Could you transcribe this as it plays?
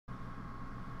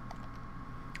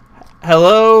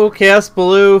Hello,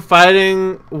 Kaosubaloo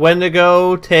fighting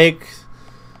Wendigo.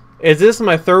 Is this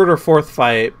my third or fourth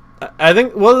fight? I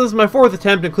think, well, this is my fourth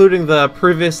attempt, including the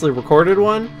previously recorded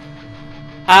one.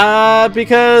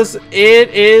 Because it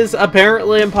is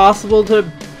apparently impossible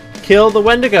to kill the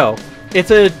Wendigo. It's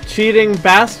a cheating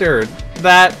bastard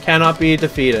that cannot be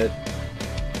defeated.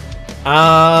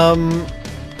 Yeah,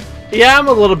 I'm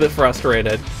a little bit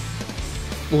frustrated.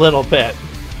 Little bit.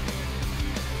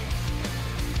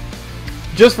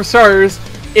 Just for starters,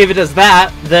 if it does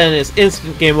that, then it's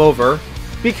instant game over.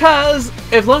 Because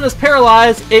if Lena's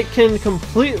paralyzed, it can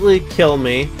completely kill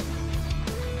me.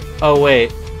 Oh,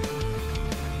 wait.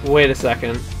 Wait a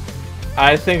second.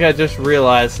 I think I just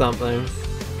realized something.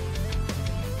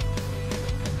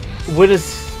 What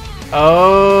is...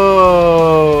 Oh...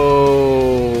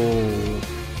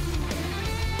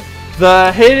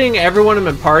 The hitting everyone in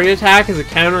my party attack is a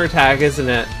counterattack, isn't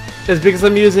it? It's because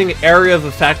I'm using area of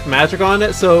effect magic on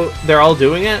it, so they're all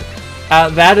doing it.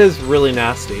 That is really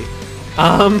nasty.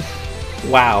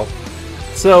 Wow.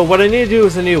 So what I need to do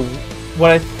is what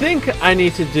I think I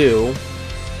need to do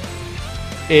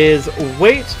is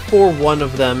wait for one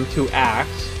of them to act.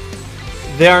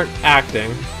 They aren't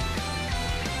acting.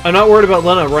 I'm not worried about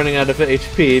Lena running out of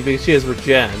HP because she has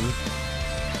regen.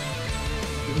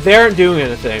 They aren't doing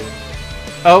anything.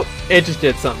 Oh, it just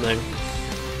did something.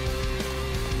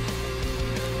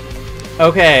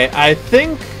 Okay, I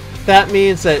think that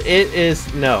means that it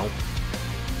is... No.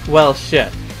 Well,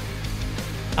 shit.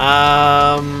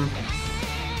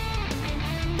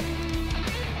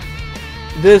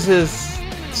 This is...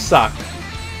 suck.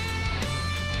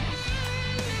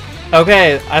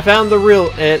 Okay, I found the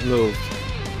real... It moved.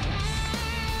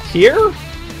 Here?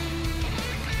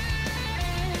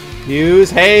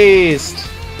 Use haste.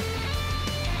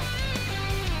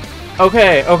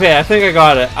 Okay, I think I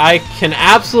got it. I can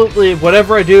absolutely,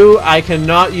 whatever I do, I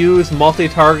cannot use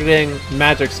multi-targeting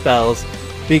magic spells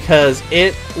because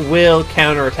it will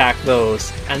counterattack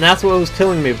those. And that's what was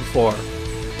killing me before.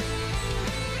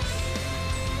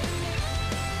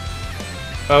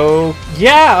 Oh,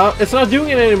 yeah, it's not doing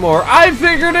it anymore. I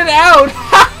figured it out!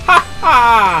 Ha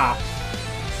ha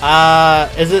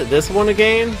ha! Is it this one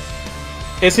again?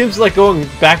 It seems like going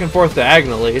back and forth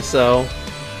diagonally, so...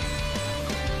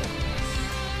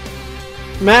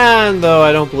 Man, though,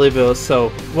 I don't believe it was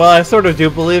so... Well, I sort of do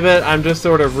believe it. I'm just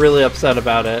sort of really upset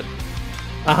about it.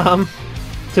 To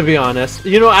be honest.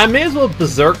 You know, I may as well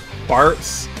berserk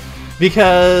Bart's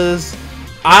because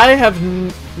I have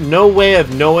no way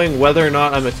of knowing whether or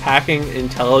not I'm attacking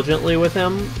intelligently with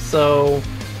him, so...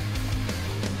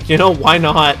 You know, why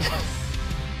not?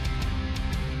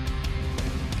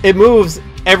 It moves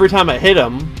every time I hit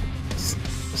him,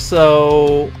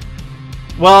 so...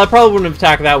 Well, I probably wouldn't have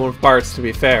attacked that one with Bart's, to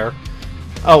be fair.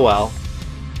 Oh well.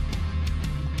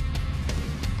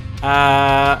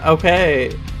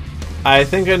 Okay. I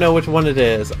think I know which one it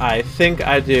is. I think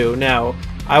I do. Now,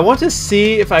 I want to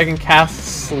see if I can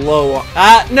cast slow...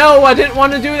 no! I didn't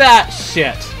want to do that!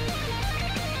 Shit.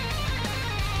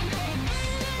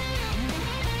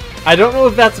 I don't know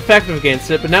if that's effective against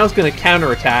it, but now it's going to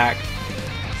counterattack.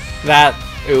 That...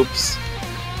 Oops.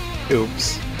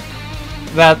 Oops.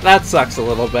 That sucks a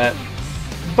little bit.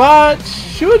 But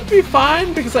should be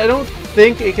fine because I don't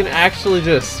think it can actually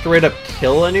just straight up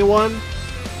kill anyone.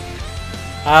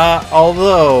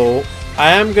 Although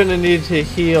I am gonna need to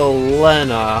heal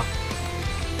Lena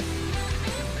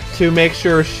to make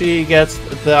sure she gets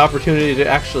the opportunity to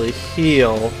actually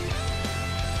heal.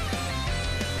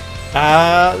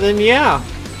 Then yeah.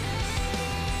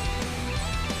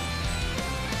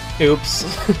 Oops.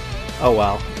 Oh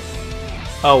well.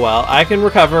 Oh well, I can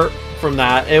recover from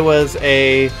that. It was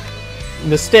a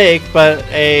mistake, but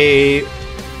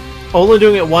only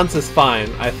doing it once is fine,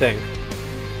 I think.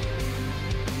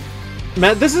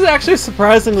 Man, this is actually a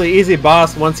surprisingly easy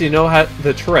boss once you know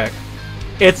the trick.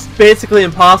 It's basically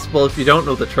impossible if you don't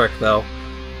know the trick, though.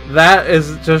 That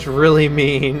is just really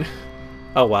mean.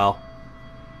 Oh well.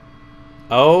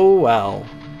 Oh well.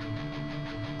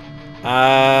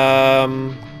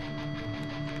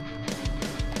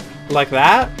 Like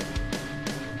that?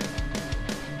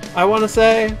 I want to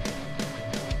say.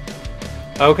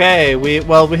 Okay, we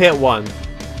hit one.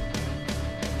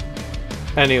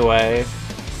 Anyway.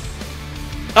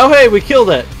 Oh hey, we killed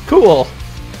it! Cool!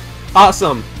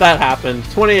 Awesome, that happened.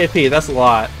 20 AP, that's a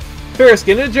lot. First,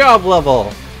 get a job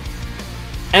level!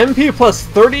 MP plus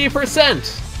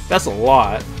 30%! That's a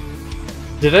lot.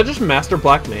 Did I just master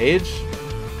Black Mage?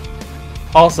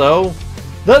 Also,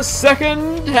 the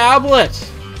second tablet!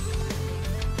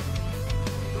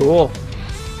 Cool.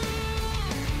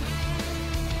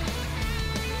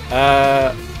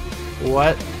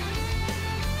 What?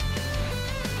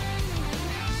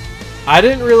 I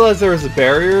didn't realize there was a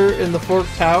barrier in the Fork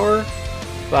Tower,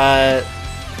 but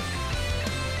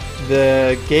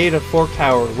the gate of Fork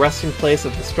Tower, resting place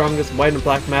of the strongest white and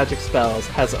black magic spells,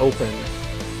 has opened.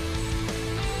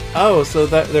 Oh, so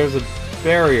that there's a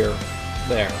barrier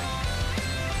there.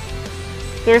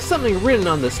 There's something written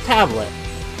on this tablet.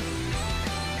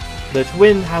 The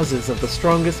twin houses of the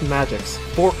strongest magics,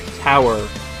 Fork Tower.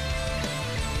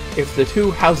 If the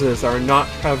two houses are not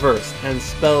traversed and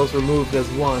spells removed as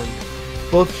one,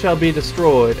 both shall be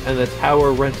destroyed and the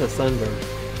tower rent asunder.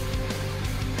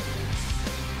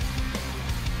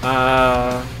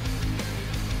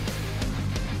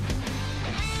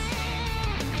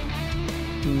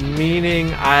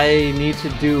 Meaning I need to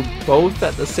do both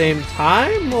at the same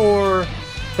time, or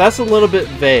that's a little bit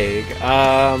vague.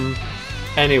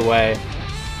 Anyway,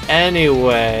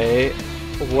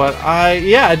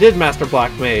 yeah, I did master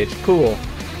Black Mage. Cool.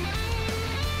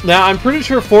 Now I'm pretty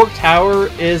sure Fork Tower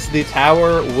is the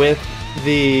tower with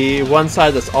the one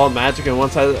side that's all magic and one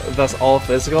side that's all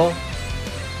physical.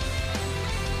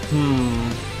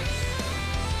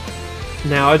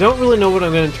 Now, I don't really know what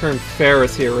I'm going to turn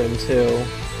Ferris here into.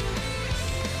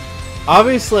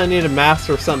 Obviously, I need to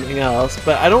master something else,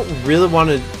 but I don't really want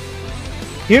to...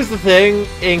 Here's the thing,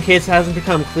 in case it hasn't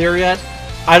become clear yet.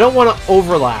 I don't want to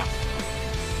overlap.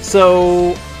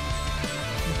 So,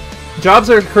 jobs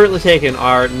that are currently taken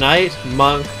are Knight,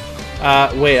 Monk...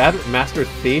 wait, I haven't mastered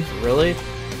Thief, really?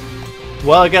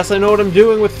 Well, I guess I know what I'm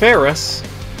doing with Ferris.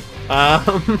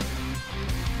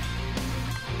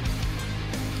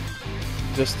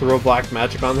 Just throw black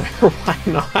magic on there, why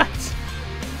not?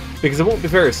 Because it won't be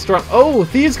very strong. Oh,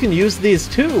 thieves can use these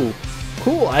too!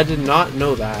 Cool, I did not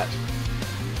know that.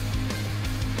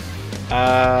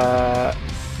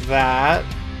 That.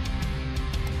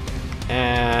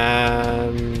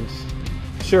 And...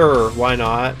 Sure, why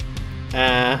not?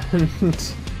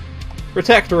 And...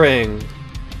 Protect Ring!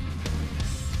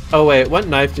 Oh wait, what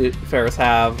knife did Ferris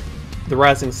have? The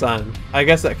Rising Sun. I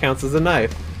guess that counts as a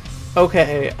knife.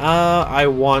 Okay, I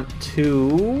want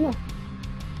to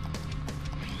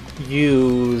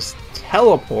use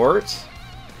teleport.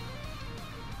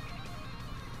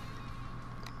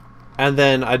 And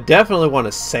then I definitely want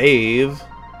to save.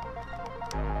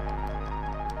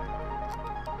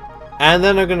 And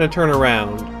then I'm going to turn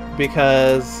around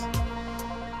because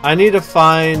I need to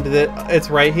find that it's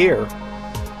right here.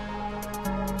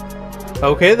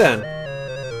 Okay then.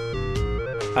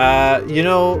 You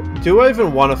know, do I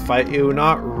even want to fight you?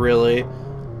 Not really.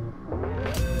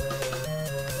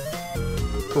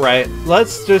 Right,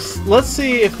 let's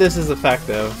see if this is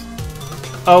effective.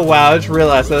 Oh wow, I just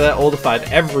realized that ultified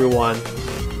everyone.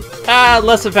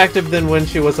 Less effective than when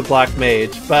she was a black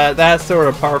mage, but that's sort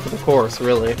of par for the course,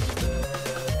 really.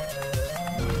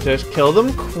 Just kill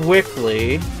them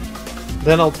quickly,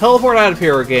 then I'll teleport out of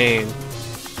here again.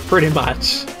 Pretty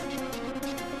much.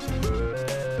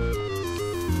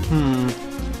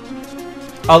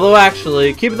 Although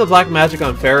actually, keeping the black magic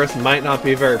on Ferris might not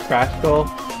be very practical,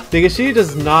 because she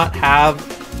does not have...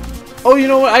 Oh, you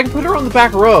know what? I can put her on the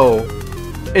back row.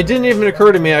 It didn't even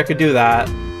occur to me I could do that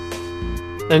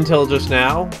until just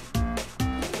now,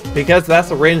 because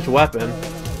that's a ranged weapon.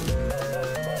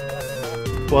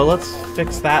 Well, let's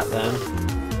fix that then.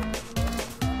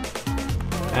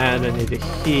 And I need to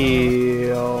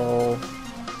heal.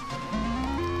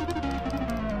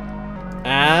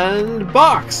 And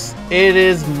box! It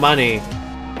is money.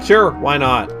 Sure, why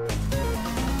not?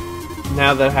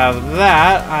 Now that I have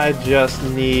that, I just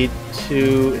need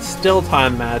to still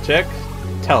time magic,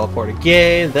 teleport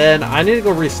again, then I need to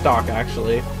go restock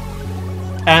actually.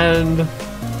 And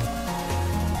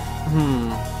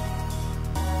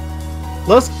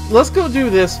let's go do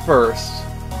this first,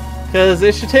 because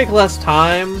it should take less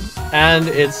time, and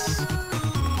it's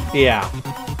yeah.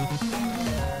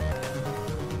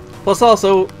 Plus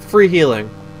also free healing.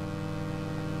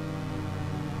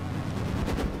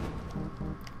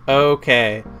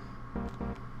 Okay.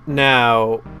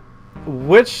 Now,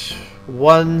 which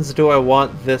ones do I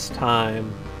want this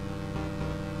time?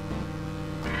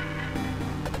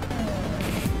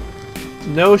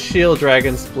 No shield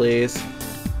dragons, please.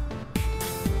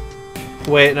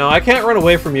 Wait, no, I can't run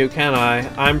away from you, can I?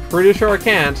 I'm pretty sure I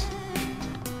can't.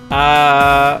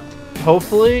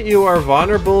 Hopefully you are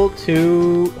vulnerable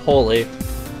to holy,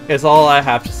 is all I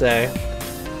have to say.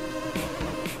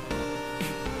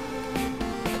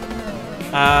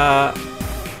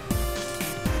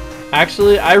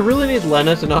 Actually, I really need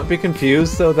Lena to not be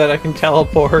confused so that I can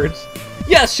teleport.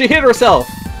 Yes, she hit herself!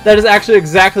 That is actually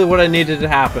exactly what I needed to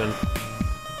happen.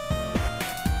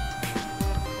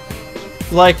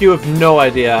 Like, you have no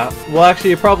idea. Well, actually,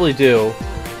 you probably do.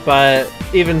 But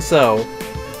even so.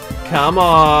 Come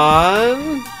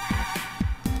on!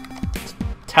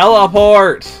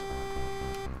 Teleport!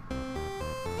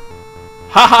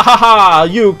 Ha ha ha ha!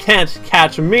 You can't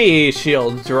catch me,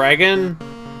 Shield Dragon!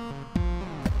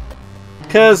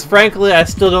 Because, frankly, I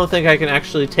still don't think I can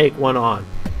actually take one on.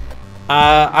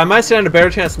 I might stand a better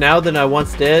chance now than I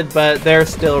once did, but they're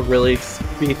still really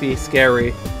beefy,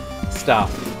 scary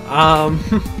stuff. I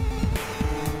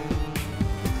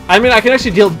mean, I can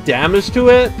actually deal damage to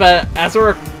it, but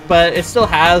but it still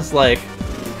has, like,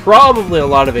 probably a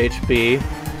lot of HP.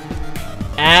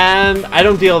 And I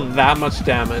don't deal that much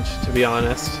damage, to be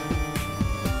honest.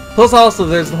 Plus also,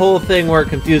 there's the whole thing where it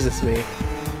confuses me.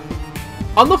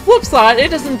 On the flip side,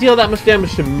 it doesn't deal that much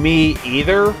damage to me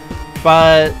either,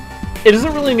 but it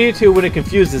doesn't really need to when it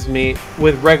confuses me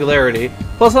with regularity.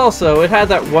 Plus also, it had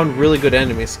that one really good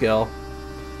enemy skill.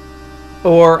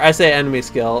 Or, I say enemy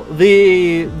skill.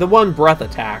 The one breath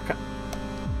attack.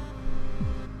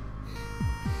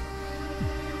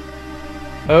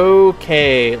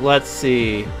 Okay, let's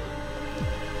see.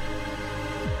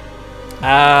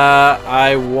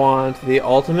 I want the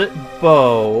ultimate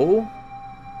bow.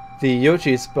 The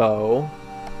Yochi's bow.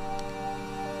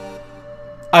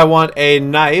 I want a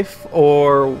knife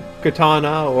or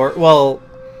katana or, well,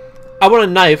 I want a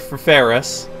knife for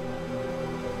Ferris.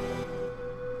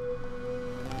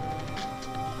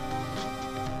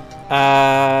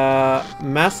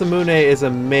 Masamune is a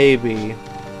maybe.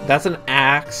 That's an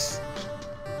axe.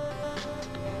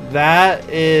 That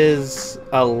is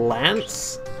a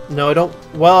lance? No, I don't.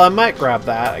 Well, I might grab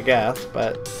that, I guess,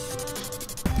 but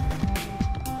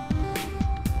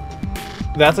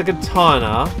that's a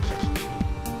katana.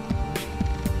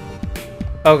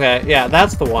 Okay, yeah,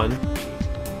 that's the one.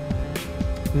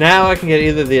 Now I can get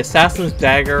either the Assassin's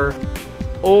Dagger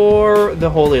or the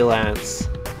Holy Lance.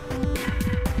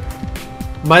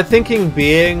 My thinking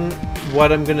being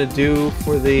what I'm gonna do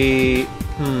for the...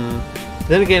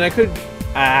 Then again, I could...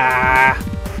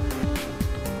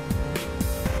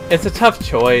 It's a tough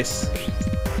choice.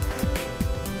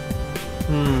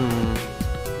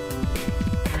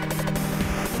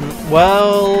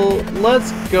 Well,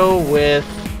 let's go with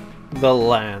the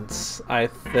lance, I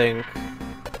think.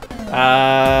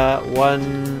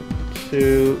 1,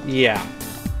 2, yeah.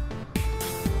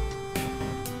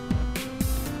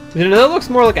 You know, that looks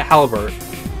more like a halberd.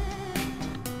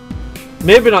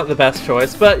 Maybe not the best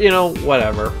choice, but, you know,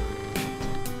 whatever.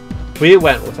 We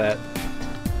went with it.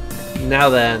 Now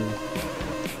then,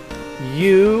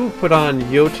 you put on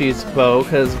Yochi's bow,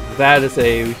 because that is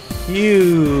a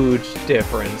huge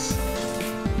difference.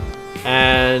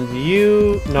 And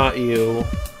you, not you.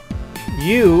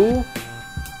 You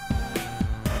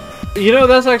know,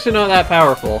 that's actually not that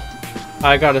powerful,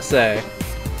 I gotta say.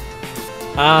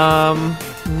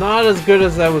 Not as good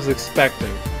as I was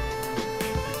expecting.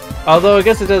 Although I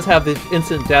guess it does have the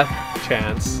instant death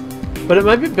chance. But it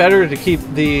might be better to keep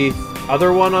the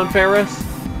other one on Ferris.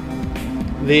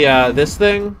 This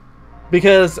thing.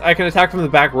 Because I can attack from the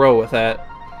back row with it.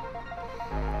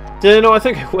 Didn't know, I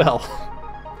think I will.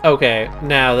 Okay,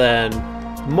 now then.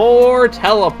 More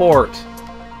teleport!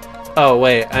 Oh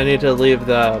wait, I need to leave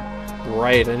the...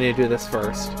 Right, I need to do this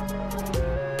first.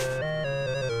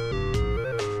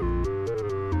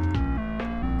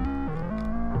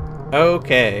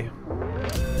 Okay.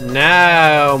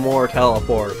 Now more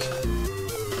teleport.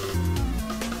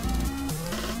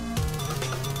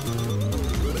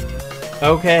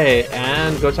 Okay,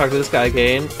 and go talk to this guy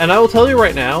again. And I will tell you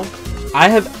right now, I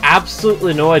have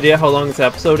absolutely no idea how long this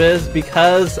episode is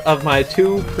because of my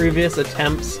 2 previous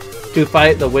attempts to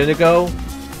fight the Wendigo.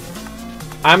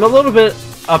 I'm a little bit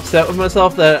upset with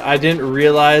myself that I didn't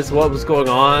realize what was going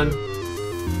on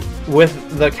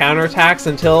with the counterattacks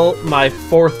until my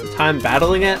 4th time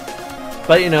battling it.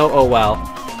 But you know, oh well.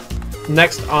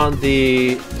 Next on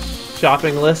the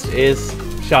shopping list is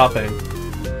shopping.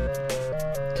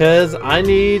 Because I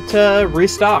need to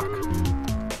restock.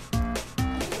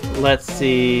 Let's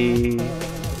see.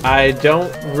 I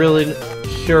don't really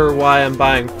sure why I'm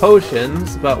buying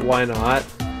potions, but why not?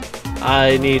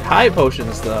 I need high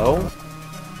potions though.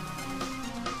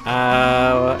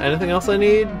 Anything else I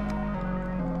need?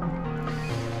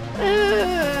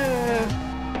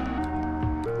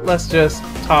 Let's just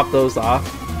top those off.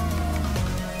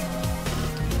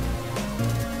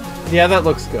 Yeah, that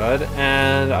looks good.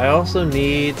 And I also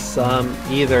need some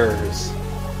ethers.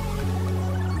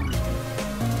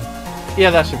 Yeah,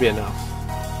 that should be enough.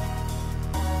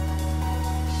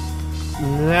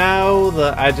 Now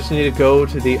I just need to go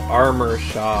to the armor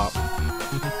shop.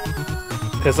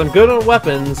 Because I'm good on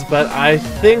weapons, but I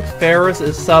think Ferris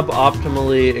is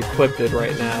suboptimally equipped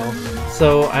right now.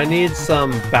 So I need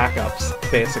some backups,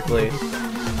 basically.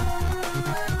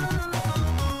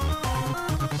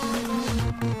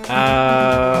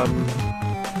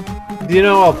 You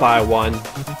know, I'll buy one.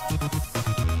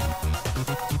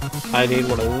 I need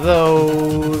one of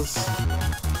those.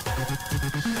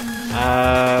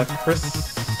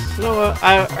 Chris... You know what?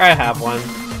 I have one.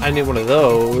 I need one of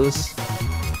those.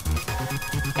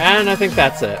 And I think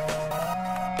that's it.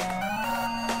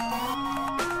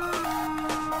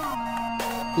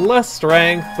 Less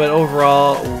strength, but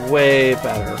overall, way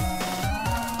better.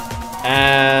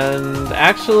 And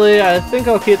actually, I think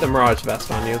I'll keep the Mirage Vest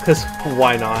on you, because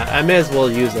why not? I may as well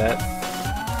use it.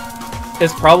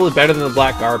 It's probably better than the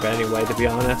Black Garb anyway, to be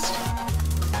honest.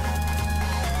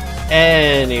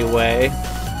 Anyway.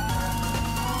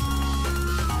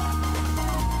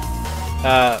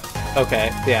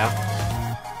 Okay, yeah.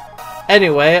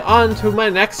 Anyway, on to my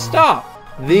next stop.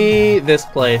 This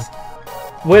place.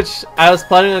 Which, I was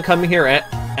planning on coming here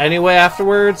anyway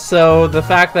afterwards, so the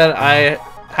fact that I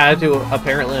had to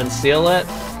apparently unseal it,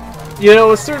 you know,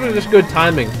 it was sort of just good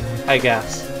timing, I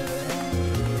guess.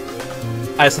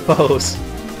 I suppose.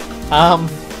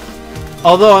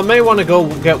 Although I may want to go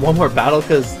get one more battle,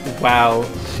 because, wow,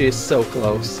 she's so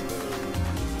close.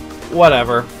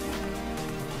 Whatever.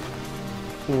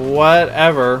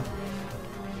 Whatever.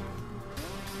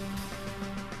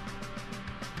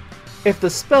 If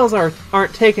the spells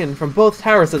aren't taken from both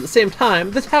towers at the same time,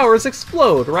 the towers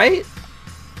explode, right?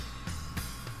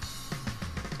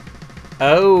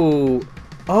 Oh.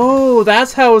 Oh,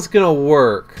 that's how it's gonna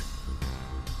work.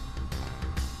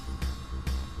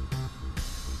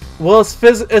 Well,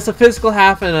 it's a physical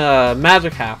half and a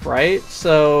magic half, right?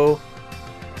 So...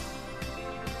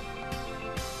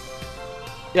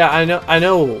 Yeah, I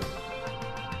know.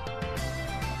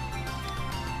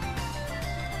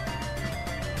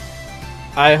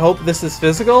 I hope this is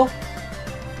physical?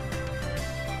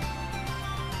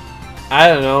 I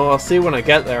don't know, I'll see when I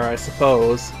get there, I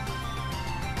suppose.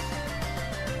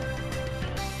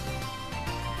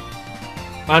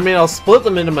 I mean, I'll split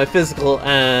them into my physical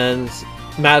and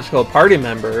magical party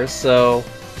members, so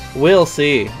we'll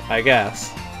see, I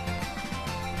guess.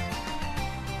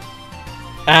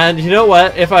 And you know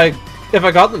what? If I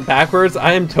got them backwards,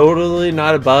 I am totally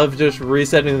not above just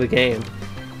resetting the game.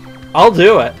 I'll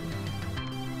do it.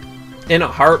 In a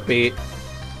heartbeat.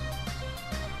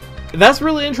 That's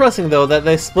really interesting, though, that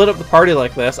they split up the party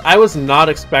like this. I was not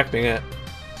expecting it.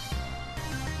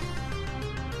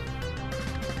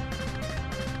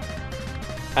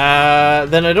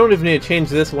 Then I don't even need to change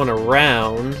this one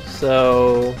around,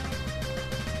 so...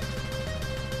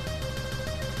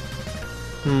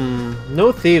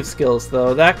 No thief skills,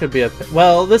 though. That could be a...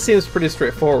 Well, this seems pretty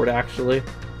straightforward, actually.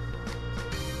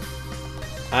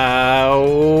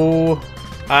 Oh...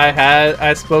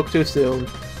 I spoke too soon.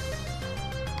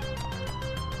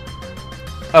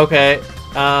 Okay,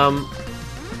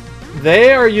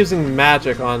 they are using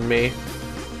magic on me.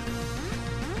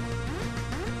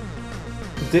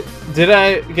 Did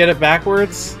I get it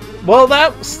backwards? Well,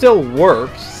 that still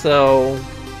worked, so...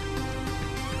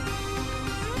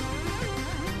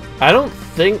 I don't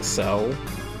think so.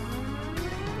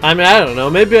 I mean, I don't know.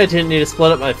 Maybe I didn't need to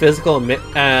split up my physical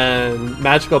and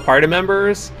magical party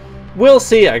members. We'll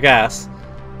see, I guess.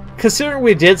 Considering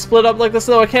we did split up like this,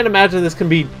 though, I can't imagine this can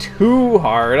be too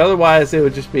hard. Otherwise, it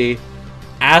would just be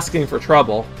asking for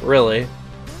trouble, really.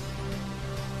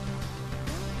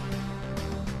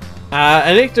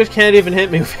 And it just can't even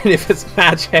hit me if it's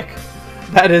magic.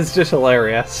 That is just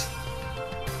hilarious.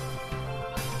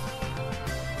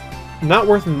 Not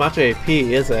worth much AP,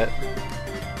 is it?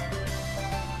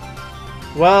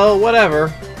 Well,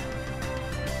 whatever.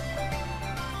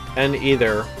 And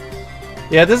either.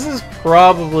 Yeah, this is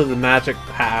probably the magic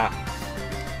path.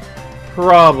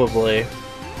 Probably.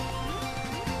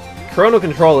 Chrono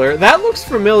Controller. That looks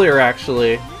familiar,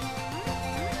 actually.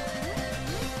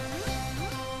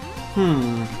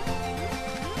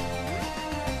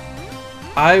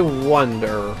 I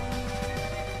wonder.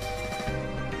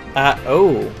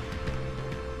 Oh.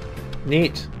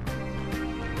 Neat.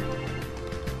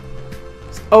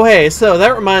 Oh, hey, so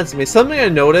that reminds me. Something I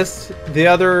noticed the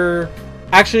other...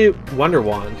 Actually, Wonder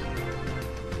Wand.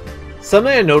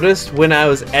 Something I noticed when I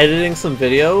was editing some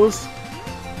videos,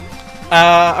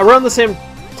 around the same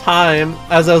time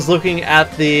as I was looking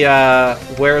at the,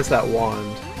 where is that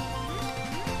wand?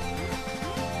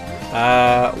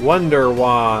 Wonder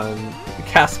Wand.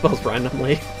 Cast spells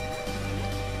randomly.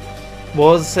 What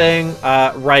was it saying?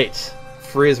 Right.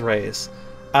 Freeze raise.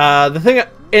 The thing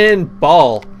in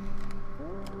Ball.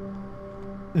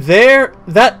 There,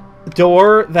 that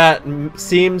door that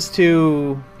seems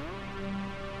to...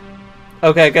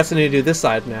 Okay, I guess I need to do this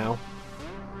side now.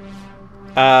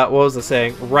 What was I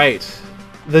saying? Right.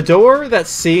 The door that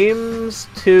seems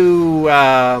to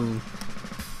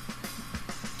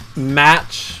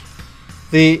match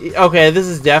the... Okay, this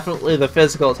is definitely the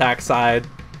physical attack side.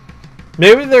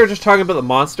 Maybe they're just talking about the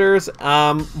monsters.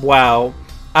 Wow.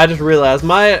 I just realized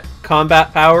my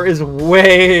combat power is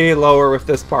way lower with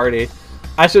this party.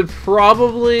 I should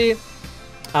probably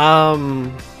put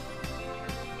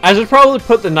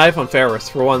the knife on Ferris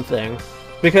for one thing,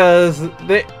 because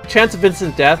the chance of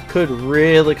instant death could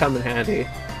really come in handy.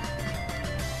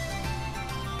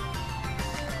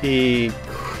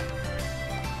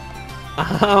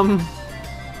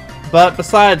 But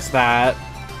besides that,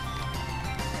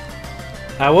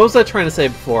 what was I trying to say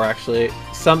before, actually?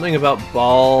 Something about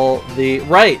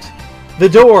right! The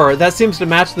door! That seems to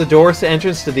match the doors to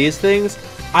entrance to these things.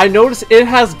 I noticed it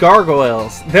has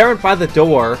gargoyles. They aren't by the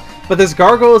door, but there's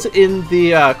gargoyles in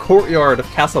the courtyard of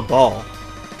Castle Ball.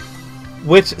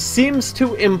 Which seems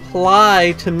to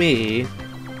imply to me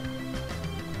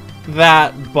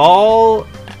that Ball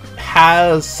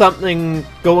has something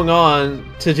going on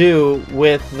to do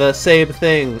with the same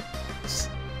thing.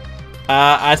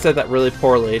 I said that really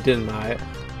poorly, didn't I?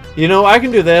 You know, I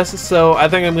can do this, so I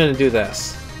think I'm going to do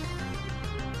this.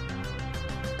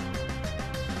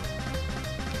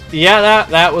 Yeah,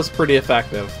 that was pretty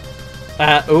effective.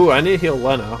 Ooh, I need to heal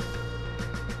Lena.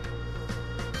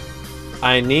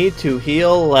 I need to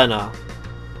heal Lena.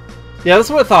 Yeah, that's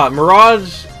what I thought.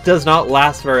 Mirage does not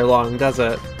last very long, does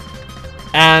it?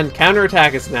 And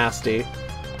counterattack is nasty.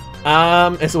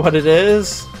 Is what it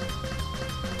is.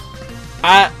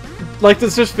 Like,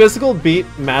 does just physical beat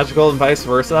magical and vice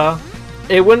versa?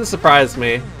 It wouldn't surprise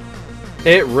me.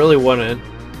 It really wouldn't.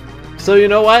 So you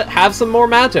know what? Have some more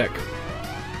magic.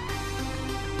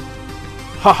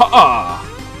 Ha ha!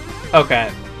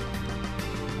 Okay.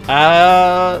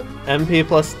 MP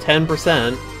plus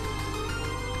 10%.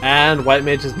 And White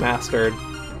Mage is mastered.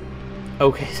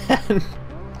 Okay then.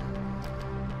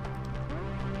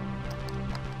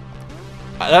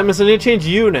 That means I need to change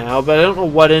you now, but I don't know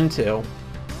what into.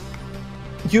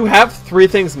 You have 3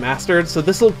 things mastered, so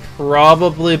this will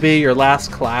probably be your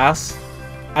last class.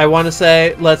 I want to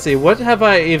say, let's see, what have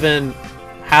I even...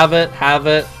 Have it, don't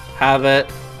have it,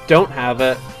 don't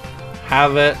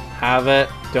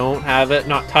have it,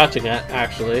 not touching it,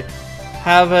 actually.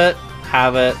 Have it.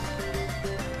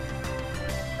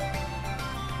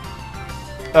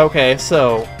 Okay,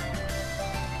 so...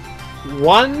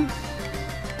 1,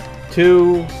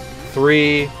 2,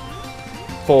 3,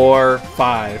 4,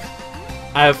 5.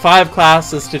 I have 5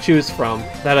 classes to choose from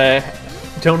that I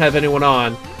don't have anyone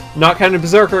on. Not counting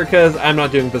Berserker, because I'm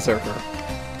not doing Berserker.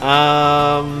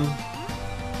 I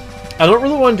don't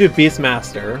really want to do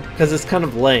Beastmaster, because it's kind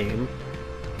of lame.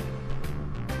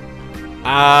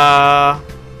 I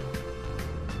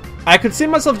could see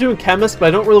myself doing Chemist, but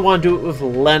I don't really want to do it with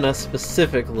Lena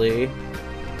specifically.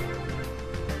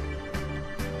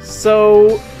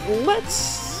 So,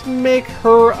 let's make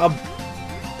her a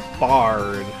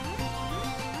Bard.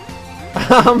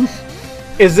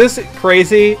 Is this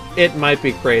crazy? It might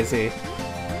be crazy.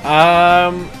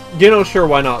 You know, sure,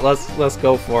 why not? Let's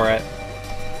go for it.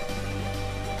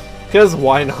 Because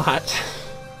why not?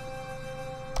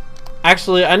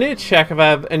 Actually, I need to check if I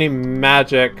have any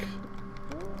magic,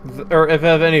 or if I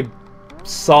have any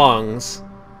songs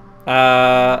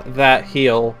that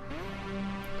heal.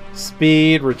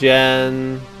 Speed,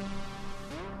 regen.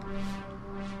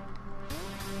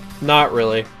 Not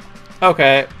really.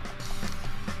 Okay.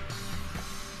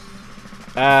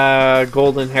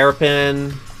 Golden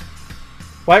hairpin.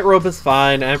 White robe is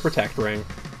fine, and protect ring.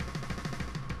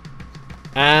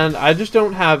 And I just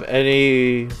don't have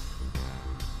any...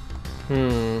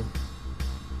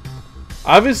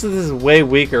 Obviously this is way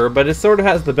weaker, but it sort of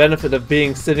has the benefit of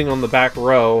being sitting on the back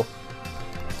row.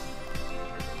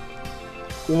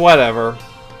 Whatever.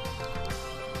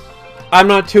 I'm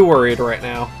not too worried right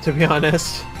now, to be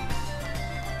honest.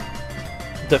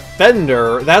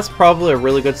 Defender, that's probably a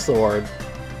really good sword.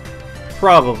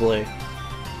 Probably.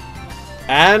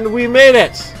 And we made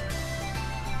it!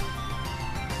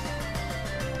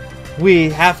 We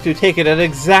have to take it at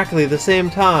exactly the same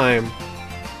time.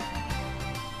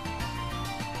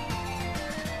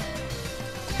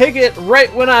 Take it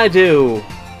right when I do!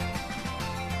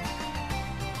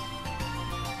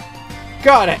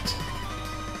 Got it!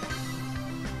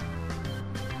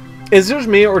 Is it just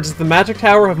me, or does the magic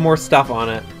tower have more stuff on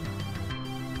it?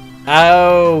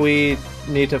 Oh, we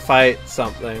need to fight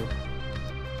something.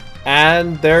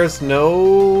 And there's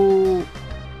no...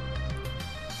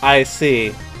 I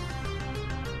see.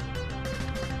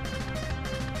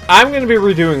 I'm gonna be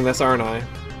redoing this, aren't I?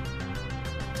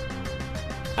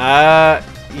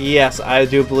 Yes, I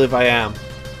do believe I am.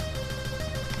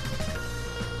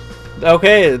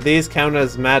 Okay, these count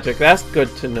as magic. That's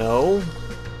good to know.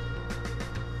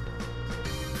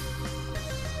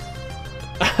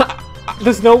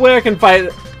 There's no way I can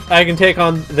take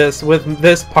on this with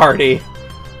this party.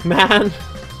 Man.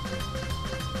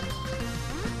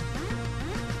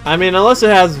 I mean, unless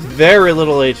it has very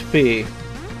little HP.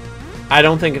 I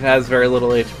don't think it has very little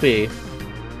HP.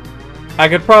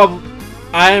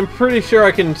 I'm pretty sure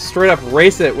I can straight up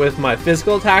race it with my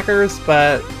physical attackers,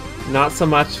 but not so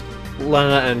much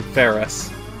Lena and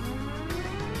Ferris.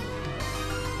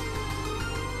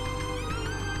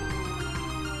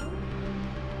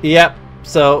 Yep,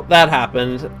 so that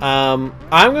happened. I'm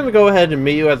gonna go ahead and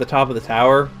meet you at the top of the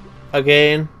tower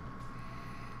again.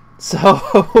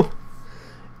 So,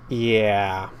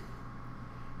 yeah.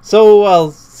 So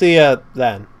I'll see ya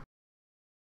then.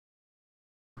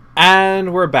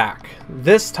 And we're back.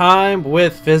 This time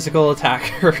with physical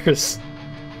attackers.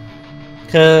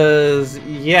 Cause,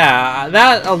 yeah,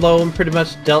 that alone pretty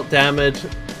much dealt damage.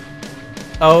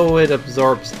 Oh, it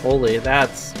absorbs holy.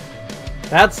 That's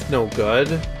no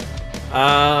good.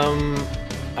 I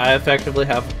effectively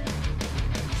have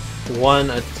one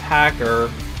attacker.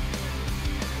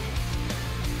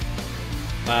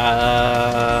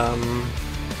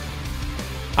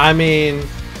 I mean,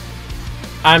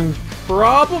 I'm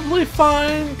probably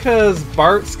fine because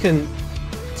Bart's can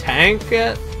tank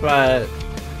it, but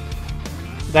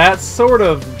that's sort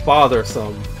of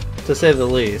bothersome, to say the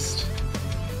least.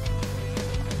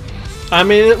 I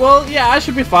mean, well, yeah, I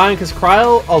should be fine because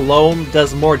Cryo alone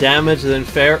does more damage than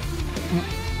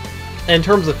in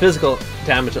terms of physical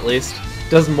damage at least,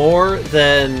 does more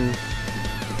than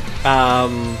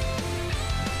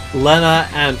Lena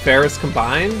and Ferris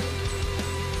combined.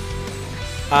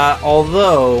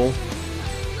 Although,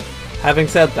 having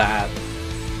said that,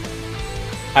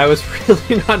 I was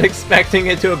really not expecting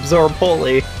it to absorb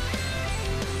holy.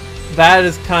 That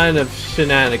is kind of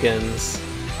shenanigans.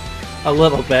 A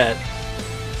little bit.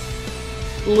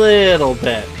 Little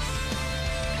bit.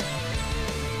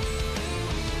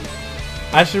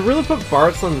 I should really put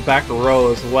Bart's on the back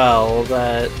row as well,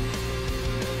 but...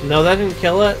 No, that didn't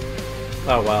kill it?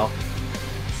 Oh well.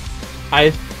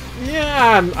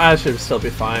 Yeah, I should still be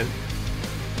fine.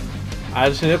 I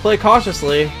just need to play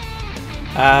cautiously.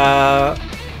 I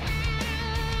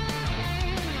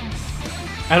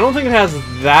don't think it has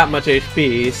that much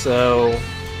HP, so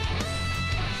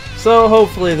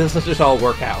hopefully this will just all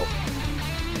work out.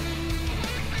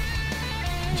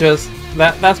 Just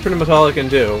that's pretty much all I can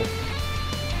do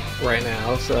right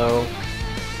now. So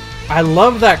I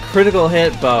love that critical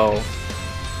hit bow.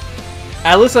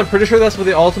 At least I'm pretty sure that's what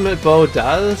the ultimate bow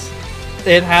does.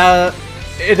 It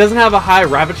doesn't have a high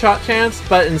rabbit shot chance,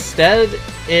 but instead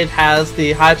it has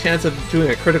the high chance of doing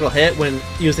a critical hit when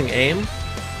using aim.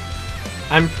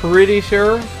 I'm pretty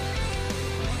sure.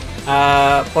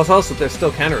 Plus also there's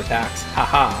still counterattacks.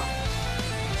 Haha.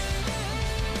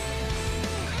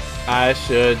 I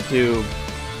should do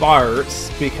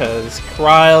Bart's because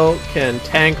Cryo can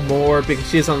tank more because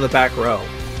she's on the back row.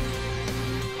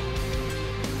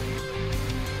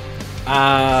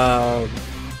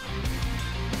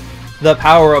 The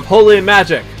power of holy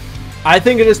magic. I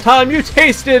think it is time you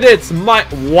tasted its might.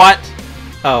 What?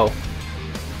 Oh.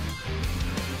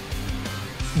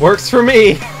 Works for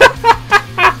me.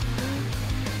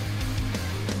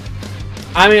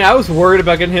 I mean, I was worried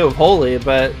about getting hit with holy,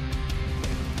 but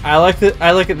I like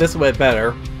it this way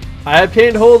better. I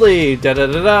obtained holy. Da da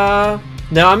da da.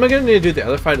 Now, am I going to need to do the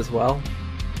other fight as well?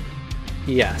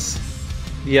 Yes.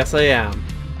 Yes, I am.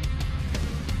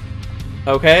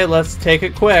 Okay, let's take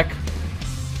it quick.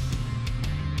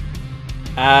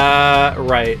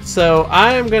 Right. So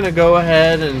I'm gonna go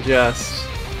ahead and just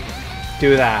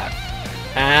do that.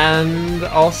 And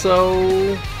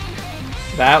also,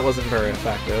 that wasn't very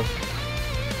effective.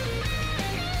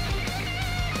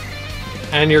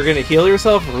 And you're gonna heal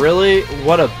yourself? Really?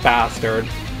 What a bastard.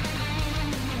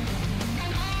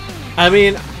 I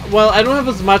mean, well, I don't have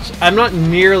as much... I'm not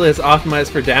nearly as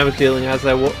optimized for damage dealing as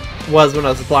I was when I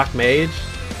was a Black Mage.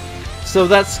 So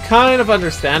that's kind of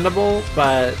understandable,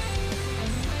 but...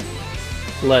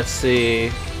 Let's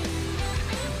see...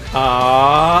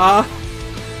 Oh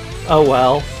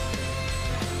well.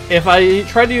 If I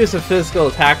try to use a physical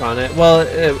attack on it, well,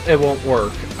 it won't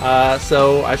work.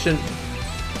 So I shouldn't...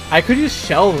 I could use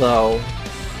Shell, though.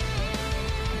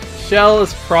 Shell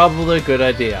is probably a good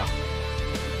idea.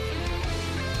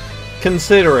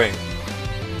 Considering.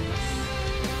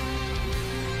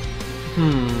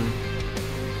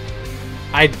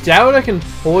 I doubt I can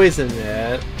poison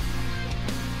it.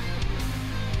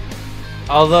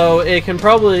 Although it's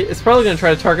probably going to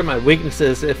try to target my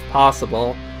weaknesses if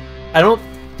possible. I don't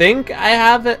think I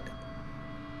have it.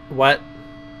 What?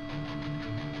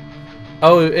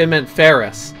 Oh, it meant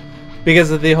Ferris.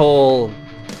 Because of the whole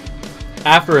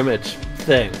after image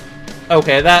thing.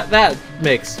 Okay, that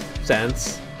makes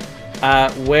sense.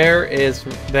 Where is...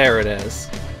 There it is.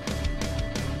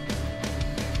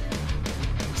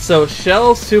 So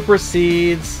Shell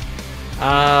supersedes...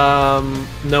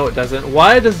 no it doesn't.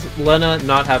 Why does Lena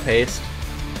not have haste?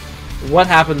 What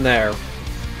happened there?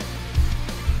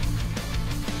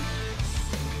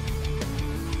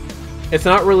 It's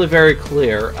not really very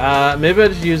clear. Maybe I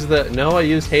just use the... No, I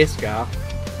used haste Gah.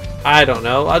 I don't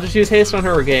know. I'll just use haste on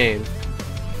her again.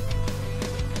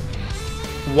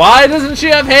 Why doesn't she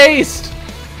have haste?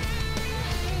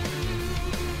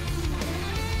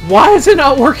 Why is it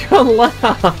not working on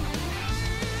Lena?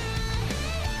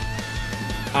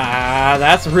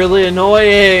 That's really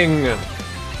annoying.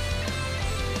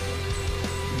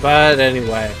 But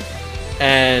anyway,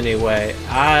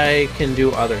 I can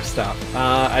do other stuff.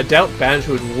 I doubt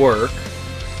Banjo would work,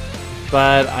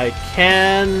 but I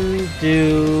can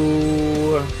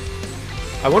do...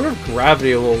 I wonder if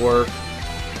Gravity will work.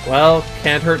 Well,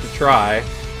 can't hurt to try.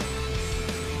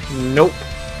 Nope.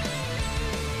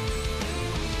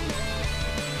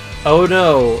 Oh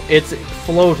no, it's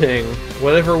floating.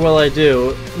 Whatever will I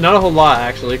do? Not a whole lot,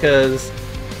 actually, because...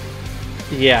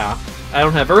 Yeah. I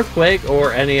don't have Earthquake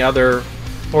or any other...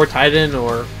 Or Titan,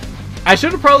 or... I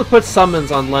should have probably put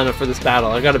summons on Lena for this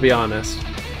battle, I gotta be honest.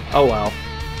 Oh well.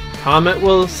 Comet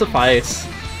will suffice.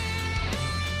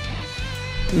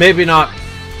 Maybe not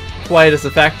quite as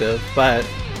effective, but...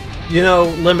 You know,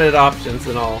 limited options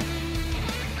and all.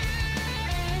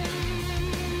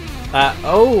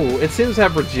 Oh, it seems to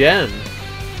have regen.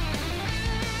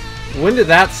 When did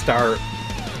that start?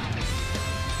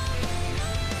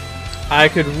 I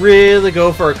could really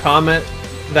go for a Comet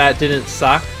that didn't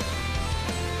suck.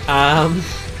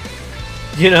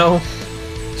 You know,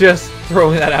 just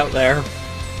throwing that out there.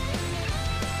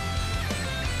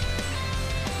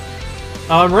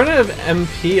 I'm running out of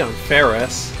MP on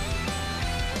Ferris.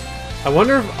 I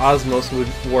wonder if Osmos would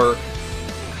work.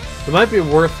 It might be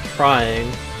worth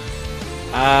trying.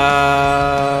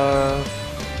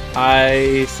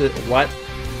 What?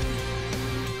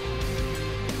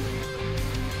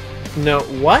 No,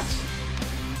 what?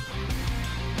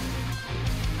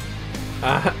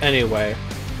 Anyway.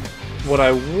 What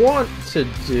I want to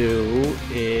do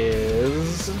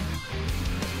is...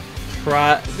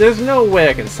 try... There's no way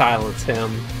I can silence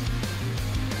him.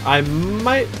 I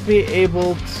might be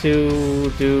able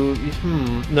to do...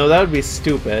 No, that would be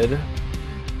stupid.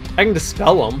 I can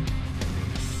dispel him.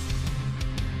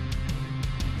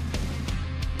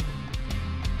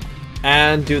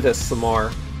 And do this some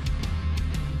more.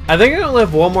 I think I only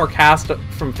have one more cast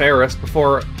from Ferris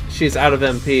before she's out of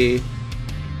MP.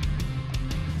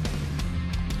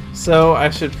 So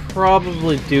I should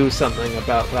probably do something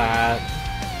about that.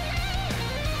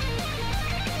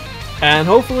 And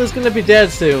hopefully it's going to be dead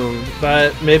soon,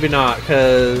 but maybe not,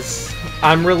 because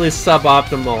I'm really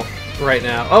suboptimal right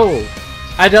now. Oh!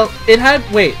 I dealt... It had...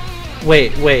 Wait.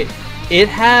 It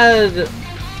had...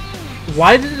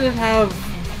 Why did it have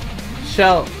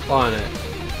Shell on it?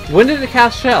 When did it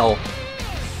cast Shell?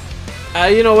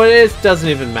 You know what? It doesn't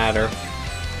even matter.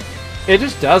 It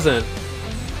just doesn't.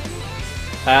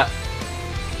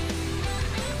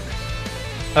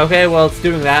 Okay, well, it's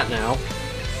doing that now.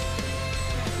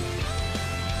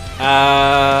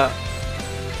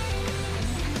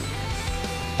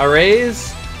 A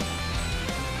raise?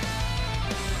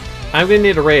 I'm gonna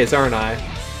need a raise, aren't I?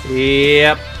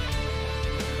 Yep.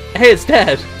 Hey, it's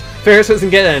dead! Ferris doesn't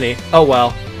get any. Oh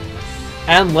well.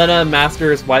 And Lena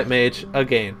masters White Mage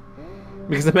again.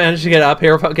 Because I managed to get up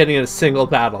here without getting in a single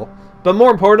battle. But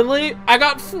more importantly, I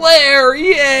got Flare!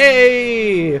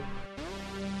 Yay!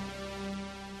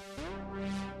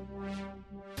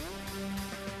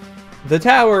 The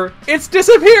tower! It's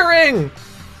disappearing!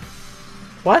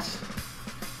 What?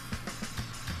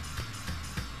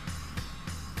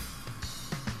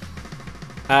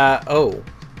 Oh.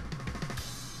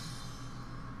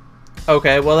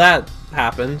 Okay, well that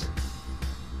happened.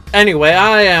 Anyway,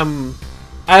 I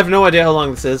have no idea how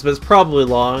long this is, but it's probably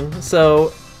long,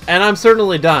 so... And I'm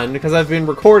certainly done, because I've been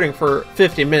recording for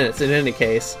 50 minutes in any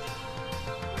case.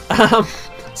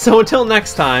 So until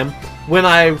next time, when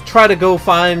I try to go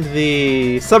find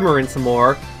the submarine some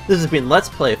more, this has been Let's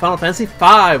Play Final Fantasy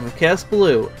V with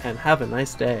Kaosubaloo, and have a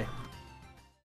nice day.